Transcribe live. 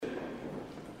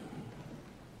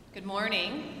Good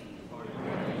morning.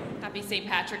 Happy St.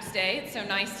 Patrick's Day. It's so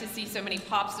nice to see so many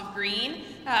pops of green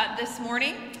this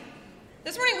morning.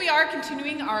 This morning we are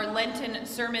continuing our Lenten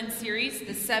sermon series,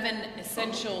 The 7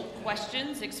 Essential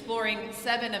Questions, exploring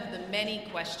 7 of the many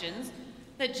questions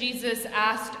that Jesus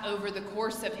asked over the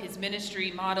course of his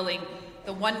ministry, modeling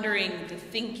the wondering, the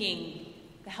thinking,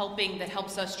 the helping that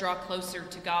helps us draw closer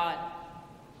to God.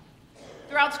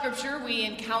 Throughout Scripture, we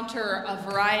encounter a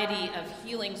variety of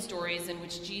healing stories in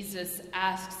which Jesus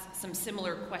asks some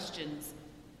similar questions.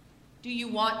 Do you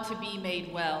want to be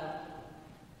made well?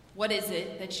 What is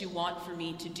it that you want for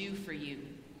me to do for you?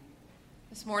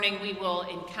 This morning, we will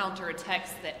encounter a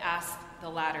text that asks the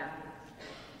latter.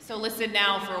 So listen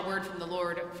now for a word from the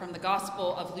Lord from the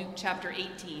Gospel of Luke chapter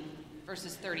 18,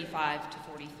 verses 35 to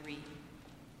 43.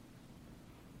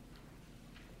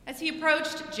 As he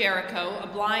approached Jericho, a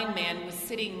blind man was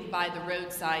sitting by the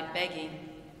roadside begging.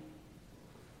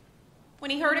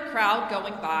 When he heard a crowd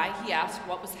going by, he asked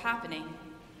what was happening.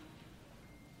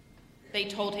 They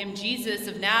told him, Jesus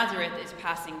of Nazareth is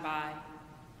passing by.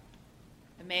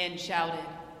 The man shouted,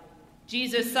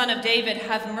 Jesus, son of David,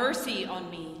 have mercy on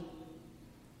me.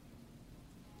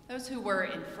 Those who were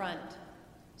in front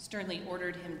sternly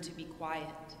ordered him to be quiet.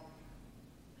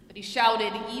 But he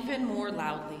shouted even more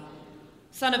loudly,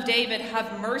 Son of David,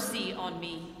 have mercy on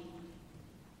me.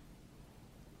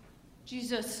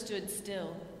 Jesus stood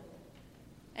still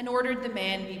and ordered the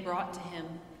man be brought to him.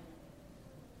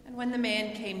 And when the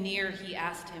man came near, he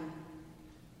asked him,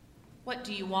 What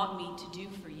do you want me to do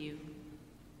for you?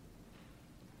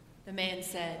 The man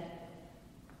said,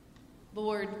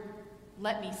 Lord,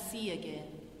 let me see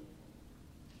again.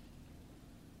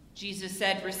 Jesus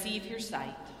said, Receive your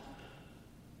sight.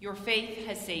 Your faith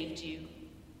has saved you.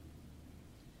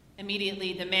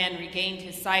 Immediately the man regained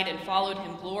his sight and followed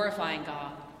him, glorifying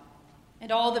God.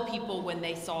 And all the people, when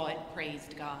they saw it,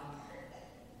 praised God.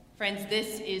 Friends,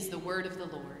 this is the word of the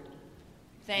Lord.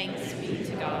 Thanks be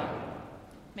to God.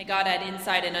 May God add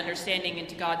insight and understanding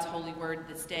into God's holy word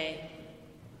this day.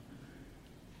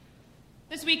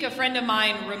 This week, a friend of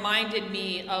mine reminded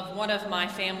me of one of my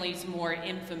family's more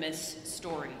infamous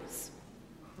stories.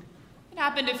 It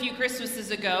happened a few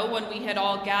Christmases ago when we had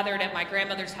all gathered at my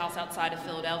grandmother's house outside of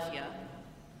Philadelphia.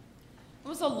 It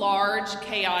was a large,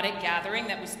 chaotic gathering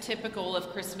that was typical of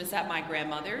Christmas at my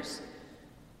grandmother's.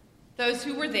 Those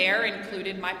who were there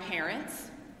included my parents,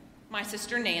 my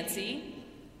sister Nancy,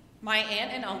 my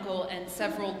aunt and uncle, and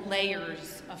several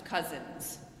layers of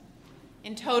cousins.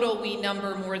 In total, we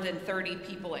number more than 30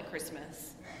 people at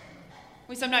Christmas.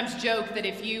 We sometimes joke that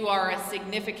if you are a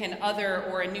significant other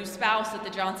or a new spouse at the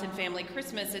Johnson family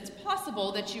Christmas, it's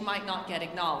possible that you might not get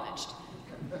acknowledged.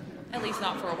 At least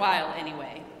not for a while,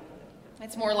 anyway.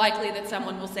 It's more likely that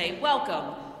someone will say,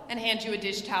 welcome, and hand you a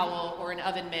dish towel or an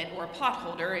oven mitt or a pot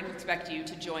holder and expect you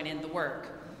to join in the work.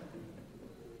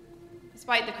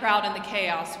 Despite the crowd and the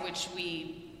chaos, which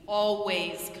we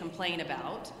always complain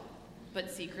about, but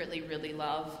secretly really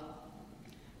love,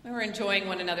 we were enjoying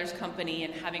one another's company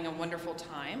and having a wonderful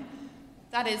time.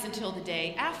 That is until the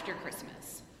day after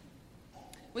Christmas.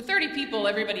 With 30 people,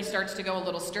 everybody starts to go a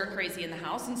little stir-crazy in the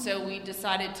house, and so we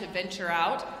decided to venture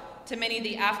out to many of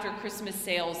the after-Christmas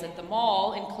sales at the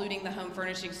mall, including the home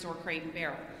furnishing store Crate &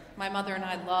 Barrel. My mother and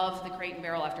I love the Crate &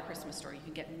 Barrel after Christmas store. You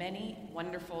can get many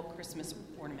wonderful Christmas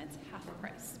ornaments, half the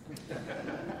price.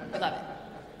 I love it.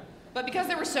 But because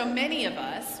there were so many of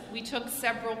us, we took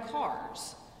several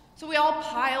cars. So we all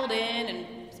piled in and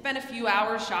spent a few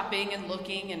hours shopping and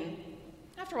looking, and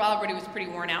after a while everybody was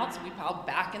pretty worn out, so we piled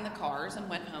back in the cars and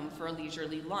went home for a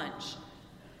leisurely lunch.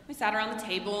 We sat around the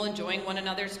table enjoying one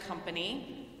another's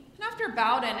company, and after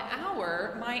about an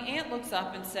hour, my aunt looks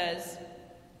up and says,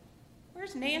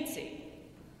 Where's Nancy?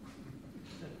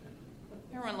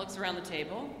 Everyone looks around the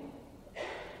table.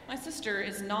 My sister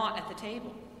is not at the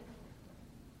table.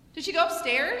 Did she go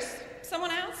upstairs?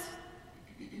 Someone asked.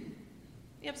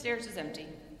 The upstairs is empty.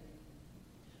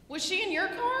 Was she in your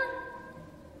car?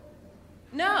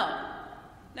 No.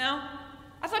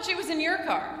 I thought she was in your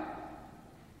car.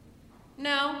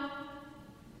 No.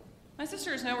 My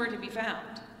sister is nowhere to be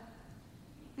found.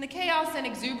 In the chaos and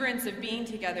exuberance of being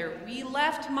together, we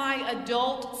left my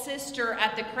adult sister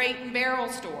at the Crate & Barrel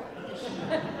store.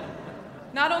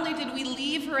 Not only did we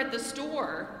leave her at the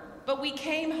store, but we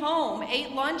came home,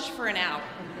 ate lunch for an hour,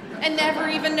 and never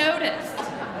even noticed.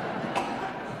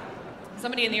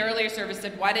 Somebody in the earlier service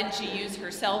said, why didn't she use her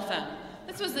cell phone?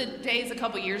 This was the days a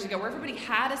couple years ago where everybody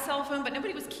had a cell phone, but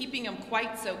nobody was keeping them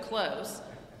quite so close.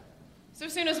 So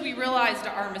as soon as we realized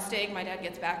our mistake, my dad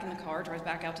gets back in the car, drives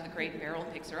back out to the Crate & Barrel,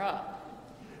 and picks her up.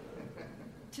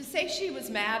 To say she was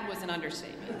mad was an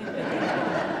understatement.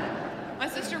 My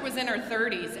sister was in her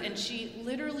 30s, and she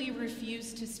literally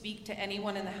refused to speak to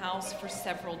anyone in the house for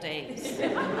several days.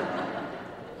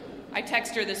 I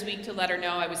texted her this week to let her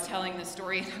know I was telling this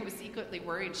story, and I was secretly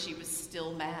worried she was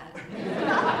still mad.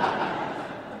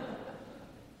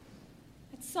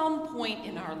 At some point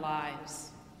in our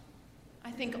lives,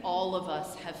 I think all of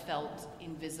us have felt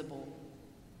invisible.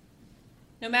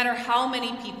 No matter how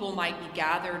many people might be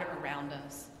gathered around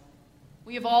us,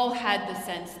 we have all had the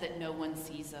sense that no one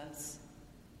sees us.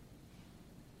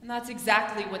 And that's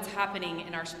exactly what's happening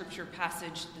in our scripture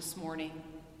passage this morning.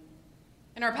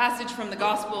 In our passage from the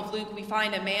Gospel of Luke, we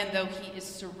find a man, though he is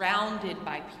surrounded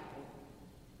by people,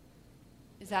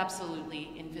 is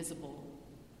absolutely invisible.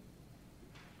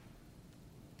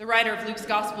 The writer of Luke's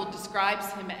Gospel describes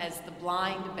him as the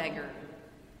blind beggar.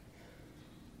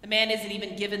 The man isn't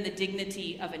even given the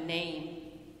dignity of a name.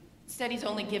 Instead, he's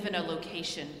only given a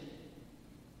location,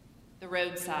 the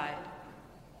roadside.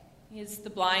 He is the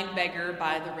blind beggar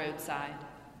by the roadside.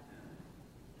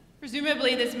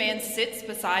 Presumably, this man sits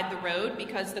beside the road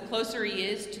because the closer he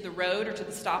is to the road or to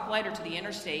the stoplight or to the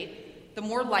interstate, the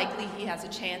more likely he has a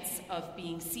chance of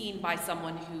being seen by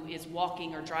someone who is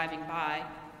walking or driving by.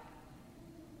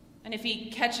 And if he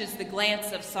catches the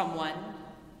glance of someone,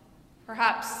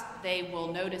 perhaps they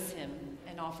will notice him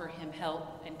and offer him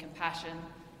help and compassion.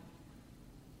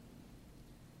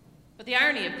 But the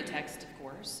irony of the text, of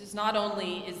course, is not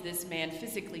only is this man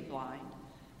physically blind,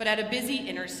 but at a busy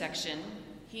intersection,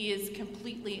 he is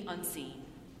completely unseen.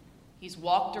 He's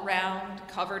walked around,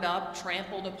 covered up,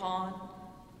 trampled upon.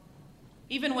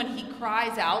 Even when he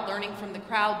cries out, learning from the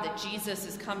crowd that Jesus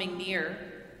is coming near,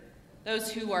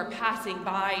 those who are passing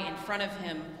by in front of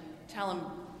him tell him,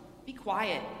 "Be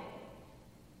quiet."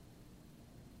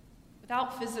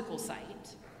 Without physical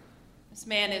sight, this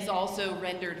man is also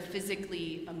rendered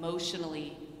physically,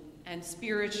 emotionally, and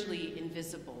spiritually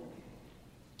invisible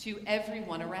to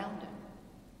everyone around him.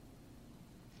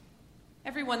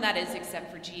 Everyone, that is,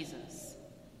 except for Jesus.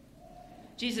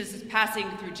 Jesus is passing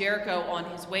through Jericho on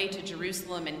his way to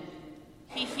Jerusalem, and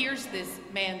he hears this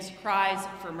man's cries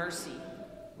for mercy.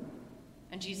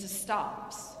 And Jesus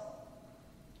stops.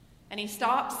 And he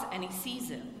stops and he sees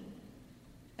him.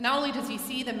 And not only does he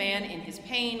see the man in his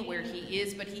pain where he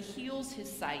is, but he heals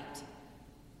his sight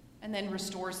and then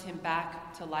restores him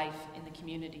back to life in the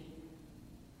community.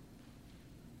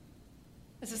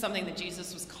 This is something that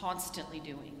Jesus was constantly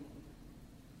doing,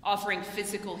 offering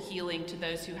physical healing to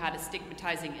those who had a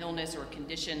stigmatizing illness or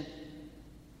condition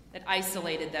that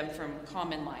isolated them from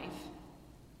common life.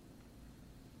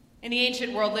 In the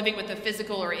ancient world, living with a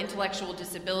physical or intellectual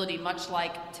disability, much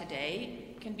like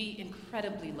today, can be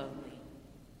incredibly lonely.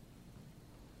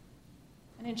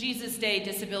 And in Jesus' day,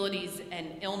 disabilities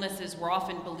and illnesses were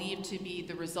often believed to be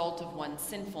the result of one's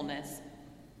sinfulness.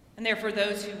 And therefore,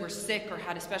 those who were sick or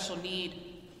had a special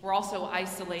need were also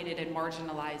isolated and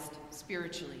marginalized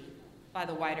spiritually by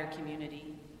the wider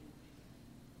community.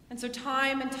 And so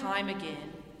time and time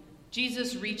again,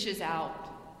 Jesus reaches out.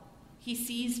 He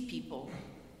sees people.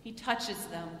 He touches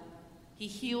them. He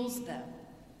heals them,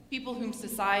 people whom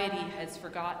society has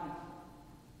forgotten.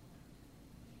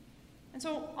 And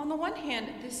so, on the one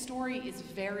hand, this story is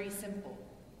very simple.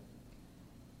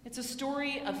 It's a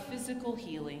story of physical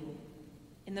healing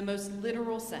in the most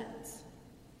literal sense.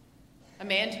 A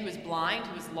man who is blind,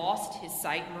 who has lost his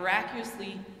sight,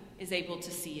 miraculously is able to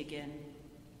see again.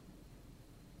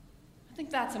 I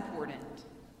think that's important.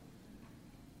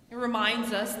 It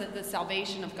reminds us that the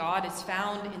salvation of God is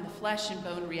found in the flesh and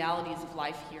bone realities of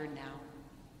life here and now.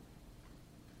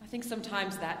 I think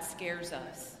sometimes that scares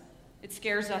us. It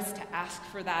scares us to ask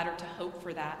for that or to hope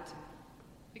for that,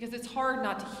 because it's hard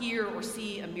not to hear or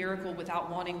see a miracle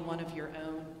without wanting one of your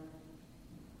own.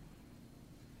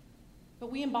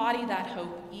 But we embody that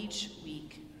hope each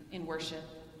week in worship.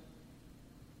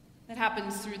 That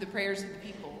happens through the prayers of the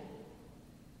people.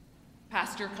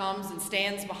 Pastor comes and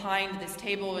stands behind this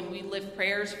table, and we lift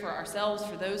prayers for ourselves,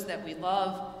 for those that we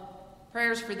love,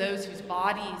 prayers for those whose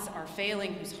bodies are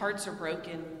failing, whose hearts are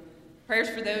broken, prayers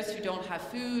for those who don't have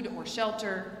food or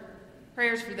shelter,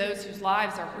 prayers for those whose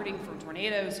lives are hurting from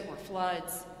tornadoes or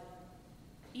floods.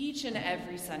 Each and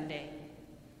every Sunday,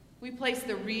 we place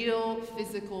the real,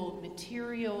 physical,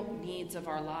 material needs of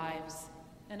our lives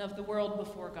and of the world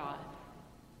before God,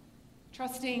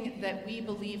 trusting that we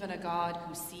believe in a God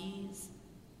who sees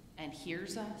and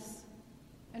hears us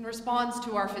and responds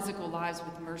to our physical lives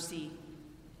with mercy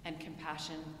and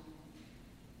compassion.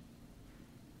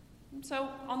 And so,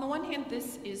 on the one hand,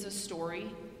 this is a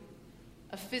story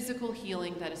of physical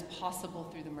healing that is possible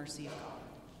through the mercy of God.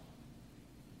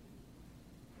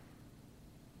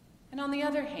 And on the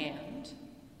other hand,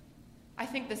 I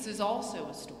think this is also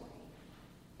a story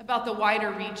about the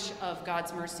wider reach of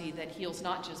God's mercy that heals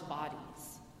not just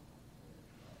bodies,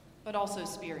 but also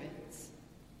spirits.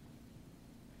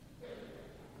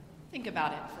 Think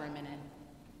about it for a minute.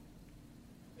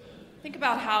 Think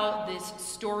about how this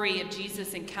story of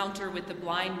Jesus' encounter with the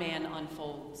blind man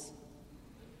unfolds.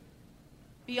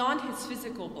 Beyond his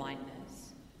physical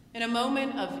blindness, in a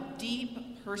moment of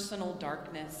deep personal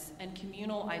darkness and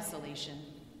communal isolation,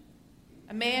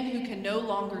 a man who can no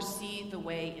longer see the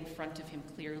way in front of him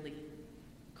clearly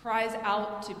cries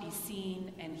out to be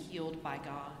seen and healed by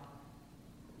God.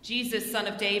 Jesus, Son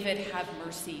of David, have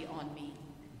mercy on me.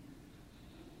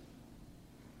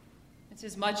 It's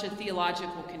as much a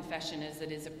theological confession as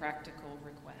it is a practical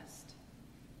request.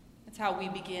 It's how we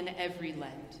begin every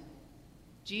Lent.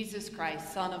 Jesus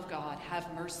Christ, Son of God,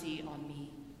 have mercy on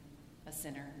me, a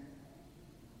sinner.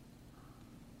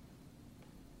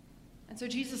 And so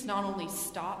Jesus not only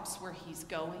stops where he's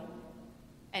going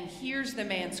and hears the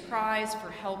man's cries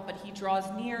for help, but he draws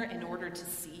near in order to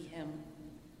see him,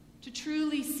 to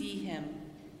truly see him,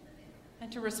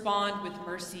 and to respond with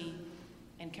mercy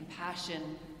and compassion,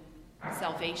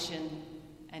 salvation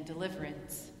and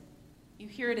deliverance. You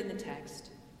hear it in the text.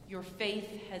 Your faith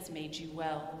has made you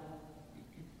well.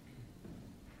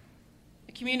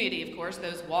 The community, of course,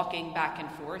 those walking back and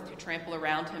forth who trample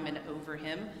around him and over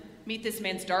him, meet this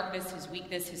man's darkness, his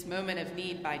weakness, his moment of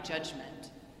need by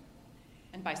judgment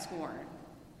and by scorn.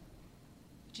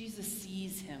 Jesus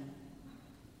sees him.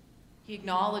 He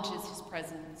acknowledges his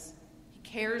presence. He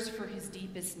cares for his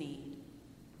deepest need.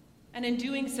 And in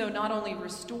doing so, not only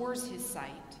restores his sight,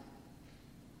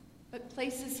 but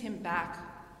places him back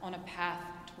on a path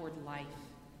toward life.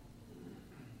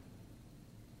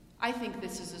 I think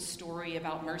this is a story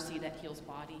about mercy that heals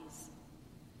bodies.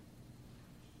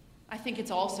 I think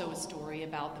it's also a story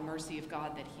about the mercy of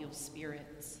God that heals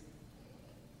spirits.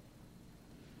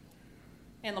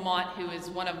 Anne Lamott, who is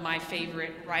one of my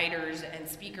favorite writers and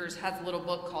speakers, has a little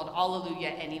book called Alleluia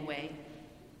Anyway,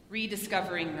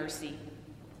 Rediscovering Mercy.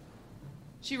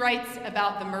 She writes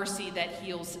about the mercy that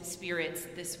heals spirits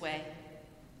this way.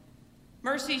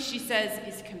 Mercy, she says,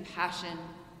 is compassion,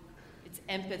 it's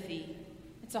empathy,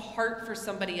 it's a heart for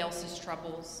somebody else's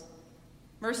troubles.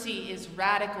 Mercy is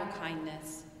radical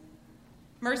kindness.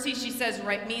 Mercy, she says,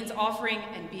 means offering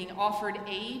and being offered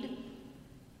aid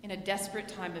in a desperate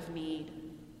time of need.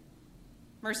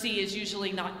 Mercy is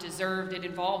usually not deserved. It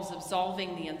involves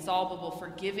absolving the unsolvable,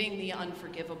 forgiving the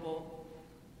unforgivable.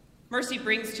 Mercy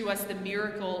brings to us the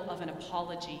miracle of an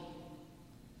apology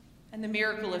and the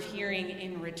miracle of hearing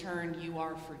in return, you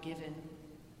are forgiven.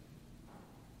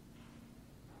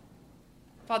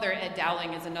 Father Ed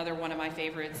Dowling is another one of my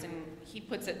favorites, and he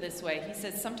puts it this way. He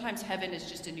says, sometimes heaven is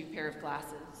just a new pair of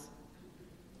glasses.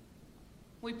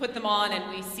 We put them on and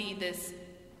we see this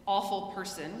awful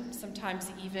person,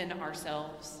 sometimes even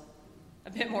ourselves, a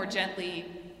bit more gently,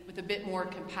 with a bit more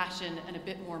compassion and a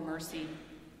bit more mercy.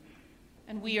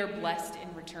 And we are blessed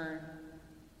in return.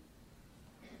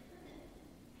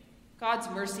 God's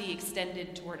mercy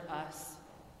extended toward us,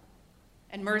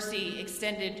 and mercy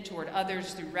extended toward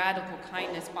others through radical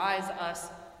kindness buys us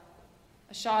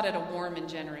a shot at a warm and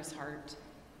generous heart.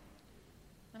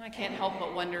 And I can't help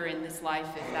but wonder in this life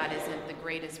if that isn't the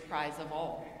greatest prize of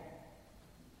all.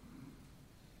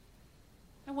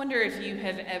 I wonder if you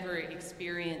have ever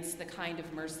experienced the kind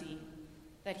of mercy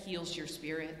that heals your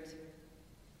spirit.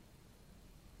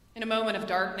 In a moment of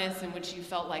darkness in which you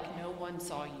felt like no one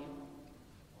saw you,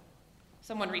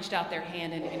 someone reached out their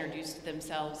hand and introduced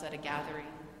themselves at a gathering.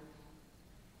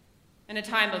 In a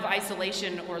time of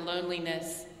isolation or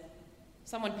loneliness,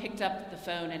 someone picked up the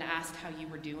phone and asked how you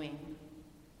were doing.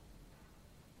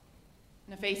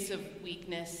 In the face of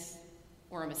weakness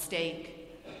or a mistake,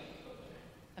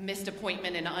 a missed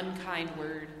appointment, an unkind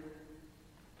word,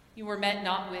 you were met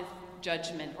not with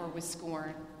judgment or with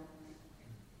scorn,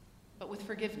 but with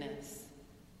forgiveness,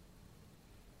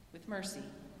 with mercy.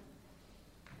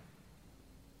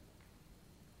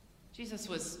 Jesus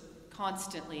was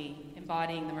constantly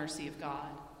embodying the mercy of God,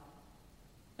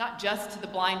 not just to the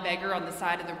blind beggar on the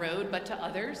side of the road, but to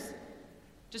others.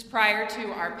 Just prior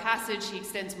to our passage, he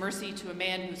extends mercy to a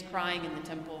man who's crying in the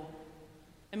temple.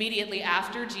 Immediately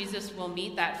after, Jesus will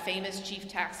meet that famous chief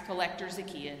tax collector,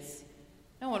 Zacchaeus.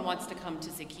 No one wants to come to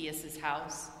Zacchaeus'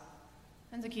 house.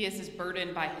 And Zacchaeus is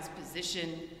burdened by his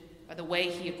position, by the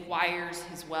way he acquires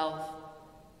his wealth.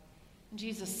 And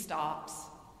Jesus stops.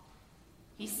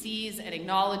 He sees and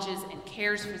acknowledges and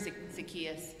cares for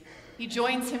Zacchaeus. He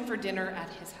joins him for dinner at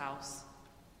his house,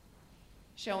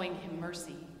 showing him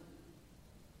mercy.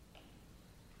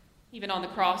 Even on the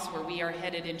cross, where we are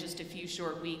headed in just a few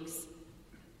short weeks,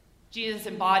 Jesus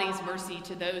embodies mercy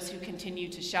to those who continue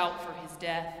to shout for his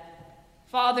death.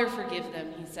 Father, forgive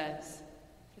them, he says,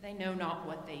 for they know not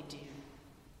what they do.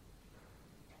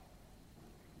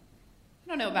 I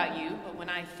don't know about you, but when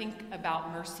I think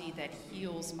about mercy that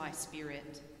heals my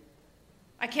spirit,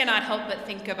 I cannot help but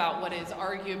think about what is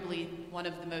arguably one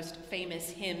of the most famous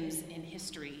hymns in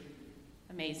history,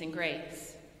 Amazing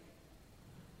Grace.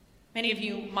 Many of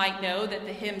you might know that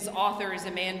the hymn's author is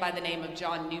a man by the name of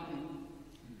John Newton.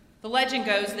 The legend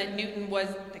goes that Newton was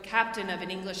the captain of an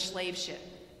English slave ship.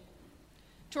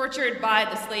 Tortured by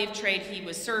the slave trade he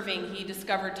was serving, he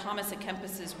discovered Thomas à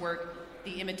Kempis's work,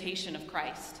 The Imitation of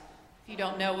Christ. If you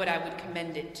don't know it, I would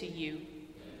commend it to you.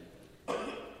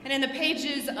 And in the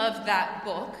pages of that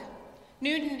book,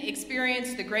 Newton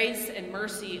experienced the grace and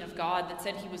mercy of God that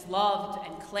said he was loved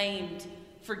and claimed,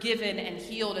 forgiven and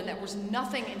healed, and that was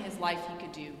nothing in his life he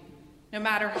could do, no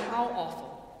matter how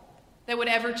awful, that would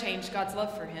ever change God's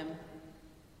love for him.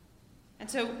 And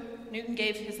so Newton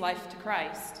gave his life to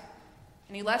Christ,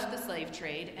 and he left the slave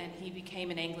trade, and he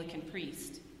became an Anglican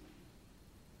priest.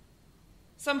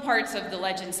 Some parts of the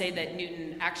legend say that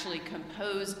Newton actually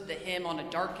composed the hymn on a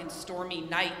dark and stormy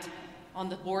night on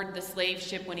board the slave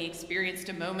ship when he experienced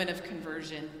a moment of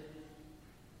conversion.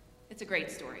 It's a great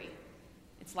story.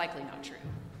 It's likely not true.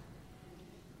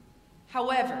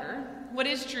 However, what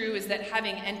is true is that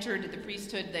having entered the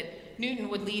priesthood, that Newton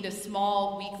would lead a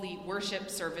small weekly worship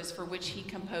service for which he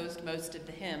composed most of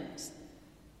the hymns.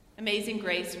 Amazing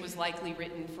Grace was likely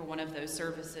written for one of those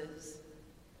services.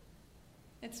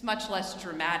 It's much less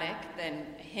dramatic than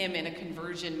a hymn in a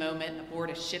conversion moment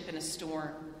aboard a ship in a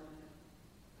storm.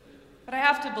 But I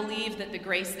have to believe that the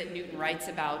grace that Newton writes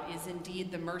about is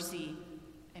indeed the mercy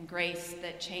and grace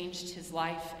that changed his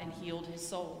life and healed his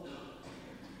soul.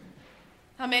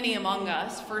 How many among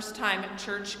us, first-time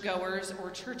churchgoers or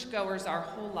churchgoers our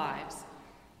whole lives,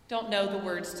 don't know the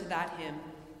words to that hymn?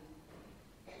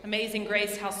 Amazing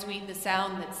grace, how sweet the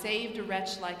sound that saved a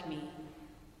wretch like me.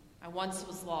 I once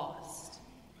was lost,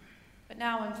 but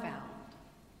now I'm found.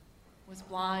 Was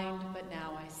blind, but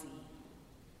now I see.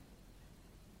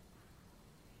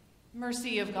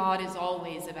 Mercy of God is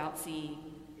always about seeing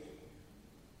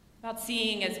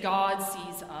as God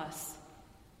sees us,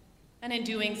 and in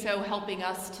doing so, helping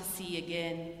us to see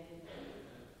again.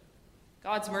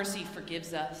 God's mercy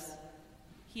forgives us,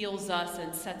 heals us,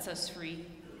 and sets us free.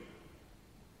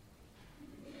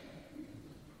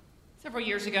 Several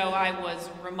years ago, I was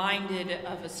reminded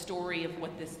of a story of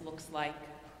what this looks like.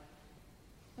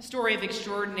 A story of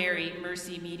extraordinary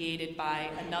mercy mediated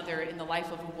by another in the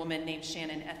life of a woman named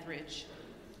Shannon Etheridge.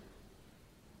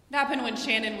 It happened when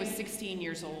Shannon was 16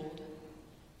 years old.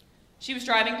 She was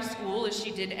driving to school as she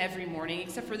did every morning,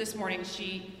 except for this morning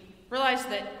she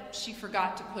realized that she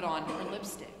forgot to put on her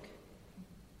lipstick.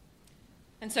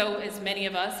 And so, as many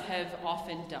of us have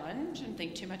often done, didn't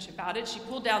think too much about it, she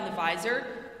pulled down the visor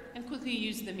and quickly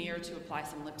used the mirror to apply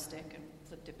some lipstick and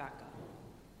flipped it back up.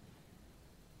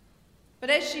 But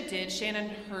as she did,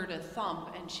 Shannon heard a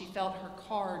thump and she felt her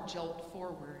car jolt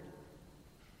forward.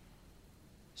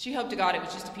 She hoped to God it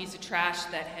was just a piece of trash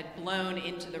that had blown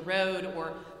into the road,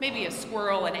 or maybe a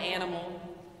squirrel, an animal.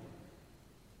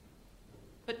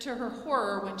 But to her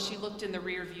horror, when she looked in the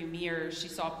rearview mirror, she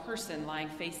saw a person lying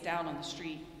face down on the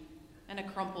street and a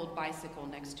crumpled bicycle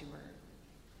next to her.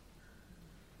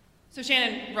 So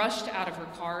Shannon rushed out of her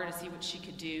car to see what she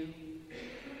could do.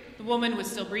 The woman was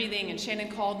still breathing, and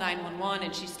Shannon called 911,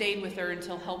 and she stayed with her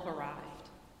until help arrived.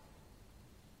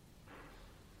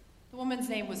 The woman's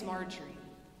name was Marjorie,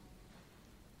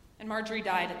 and Marjorie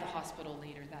died at the hospital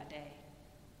later that day.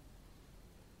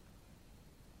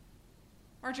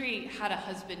 Marjorie had a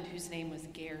husband whose name was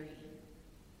Gary.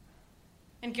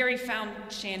 And Gary found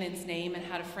Shannon's name and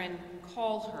had a friend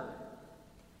call her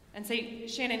and say,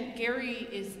 "Shannon, Gary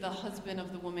is the husband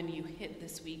of the woman you hit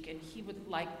this week, and he would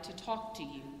like to talk to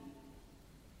you.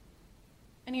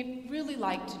 And he'd really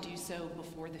like to do so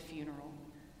before the funeral.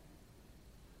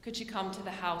 Could you come to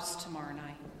the house tomorrow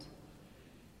night?"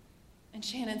 And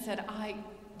Shannon said, "I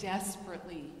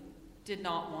desperately did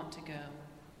not want to go.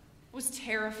 I was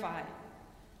terrified.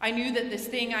 I knew that this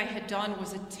thing I had done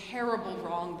was a terrible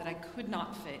wrong that I could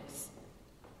not fix.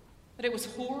 But it was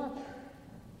horrible.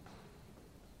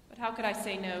 But how could I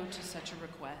say no to such a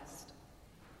request?"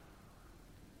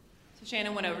 So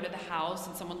Shannon went over to the house,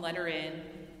 and someone let her in.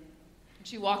 And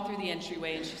she walked through the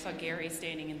entryway, and she saw Gary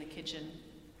standing in the kitchen.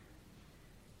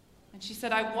 And she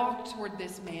said, "I walked toward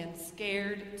this man,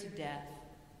 scared to death.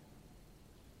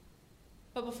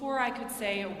 But before I could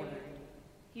say a word,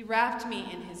 he wrapped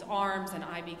me in his arms, and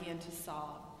I began to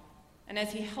sob. And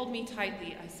as he held me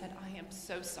tightly, I said, 'I am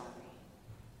so sorry.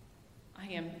 I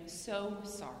am so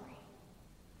sorry.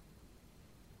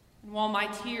 And while my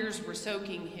tears were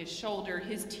soaking his shoulder,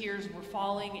 his tears were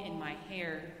falling in my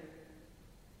hair.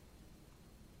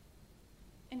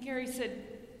 And Gary said,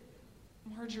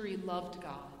 Marjorie loved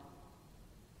God.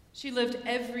 She lived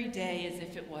every day as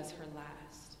if it was her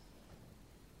last.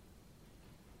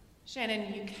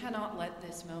 Shannon, you cannot let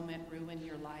this moment ruin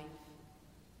your life.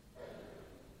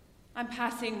 I'm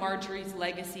passing Marjorie's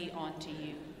legacy on to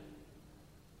you.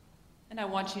 And I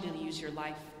want you to use your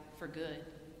life for good.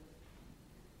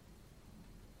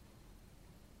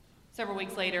 Several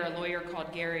weeks later, a lawyer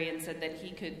called Gary and said that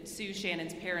he could sue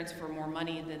Shannon's parents for more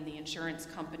money than the insurance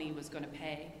company was going to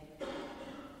pay.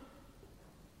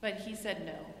 But he said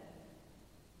no.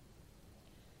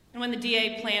 And when the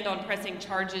DA planned on pressing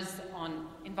charges on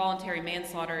involuntary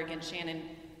manslaughter against Shannon,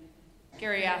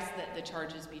 Gary asked that the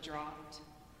charges be dropped.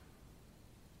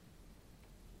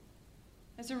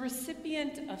 As a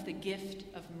recipient of the gift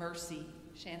of mercy,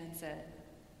 Shannon said,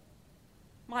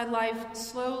 my life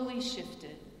slowly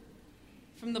shifted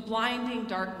from the blinding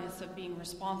darkness of being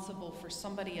responsible for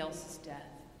somebody else's death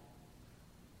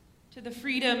to the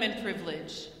freedom and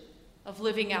privilege of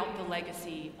living out the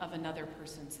legacy of another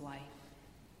person's life.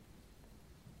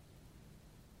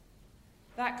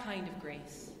 That kind of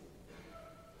grace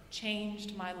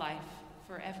changed my life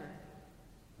forever.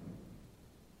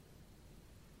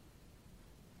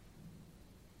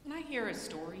 When I hear a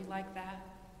story like that,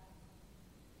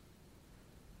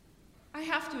 I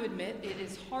have to admit it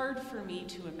is hard for me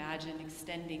to imagine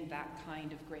extending that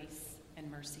kind of grace and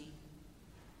mercy.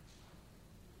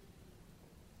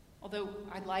 Although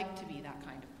I'd like to be that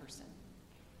kind of person.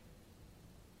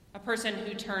 A person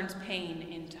who turns pain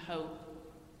into hope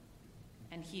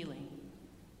and healing.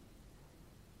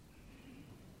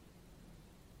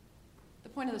 The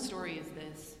point of the story is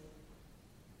this: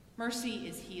 mercy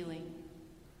is healing,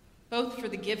 both for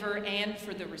the giver and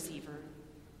for the receiver.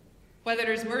 Whether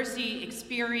it is mercy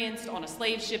experienced on a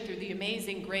slave ship through the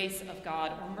amazing grace of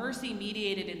God, or mercy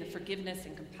mediated in the forgiveness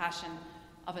and compassion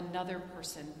of another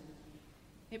person,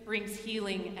 it brings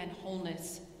healing and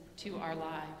wholeness to our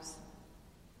lives.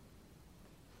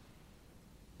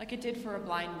 Like it did for a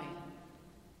blind man,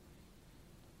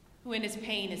 who in his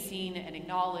pain is seen and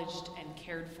acknowledged and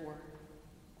cared for.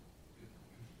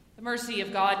 The mercy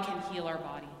of God can heal our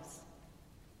bodies.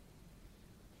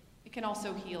 It can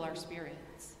also heal our spirits.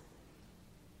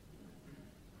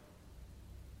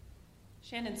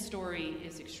 Shannon's story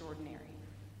is extraordinary.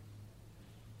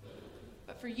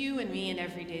 But for you and me in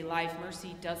everyday life,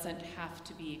 mercy doesn't have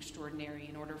to be extraordinary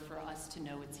in order for us to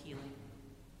know it's healing.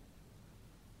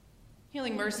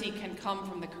 Healing mercy can come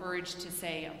from the courage to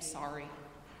say, I'm sorry,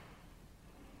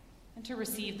 and to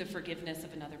receive the forgiveness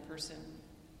of another person.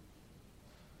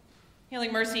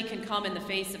 Healing mercy can come in the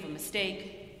face of a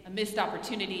mistake, a missed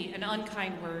opportunity, an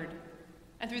unkind word,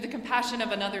 and through the compassion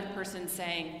of another person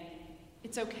saying,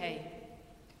 it's okay.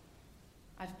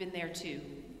 I've been there too.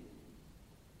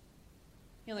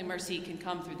 Healing mercy can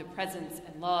come through the presence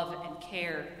and love and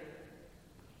care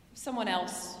of someone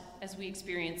else as we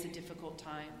experience a difficult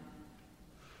time.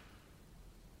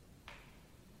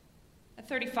 At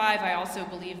 35, I also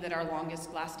believe that our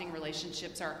longest lasting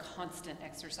relationships are a constant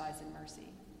exercise in mercy.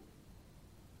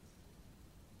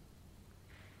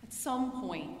 At some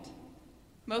point,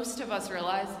 most of us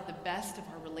realize that the best of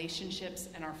our relationships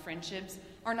and our friendships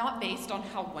are not based on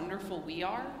how wonderful we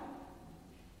are,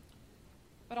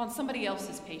 but on somebody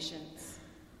else's patience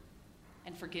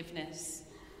and forgiveness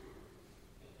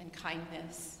and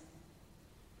kindness.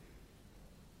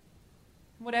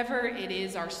 Whatever it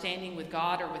is, our standing with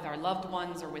God or with our loved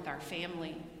ones or with our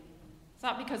family, it's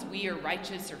not because we are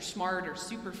righteous or smart or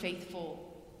super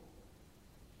faithful,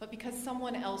 but because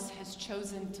someone else has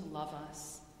chosen to love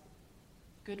us.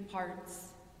 Good parts,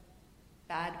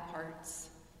 bad parts,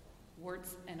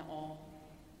 warts and all.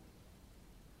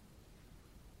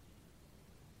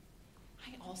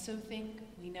 I also think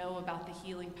we know about the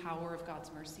healing power of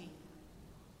God's mercy,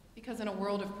 because in a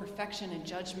world of perfection and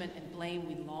judgment and blame,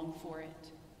 we long for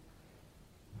it.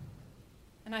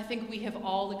 And I think we have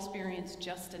all experienced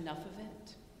just enough of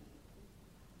it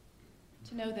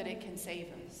to know that it can save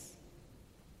us.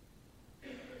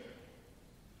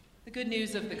 The good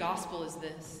news of the gospel is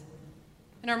this: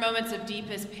 in our moments of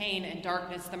deepest pain and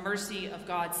darkness, the mercy of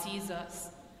God sees us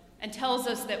and tells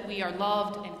us that we are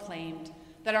loved and claimed,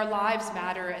 that our lives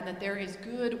matter, and that there is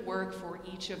good work for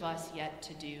each of us yet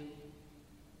to do.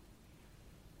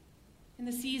 In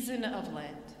the season of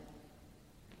Lent,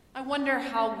 I wonder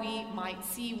how we might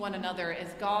see one another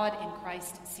as God in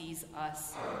Christ sees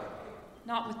us,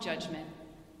 not with judgment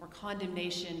or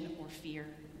condemnation or fear,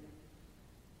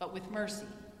 but with mercy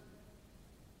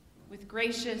with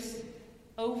gracious,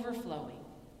 overflowing,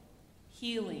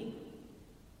 healing,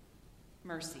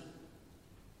 mercy.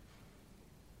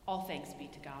 All thanks be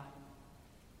to God.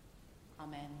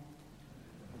 Amen.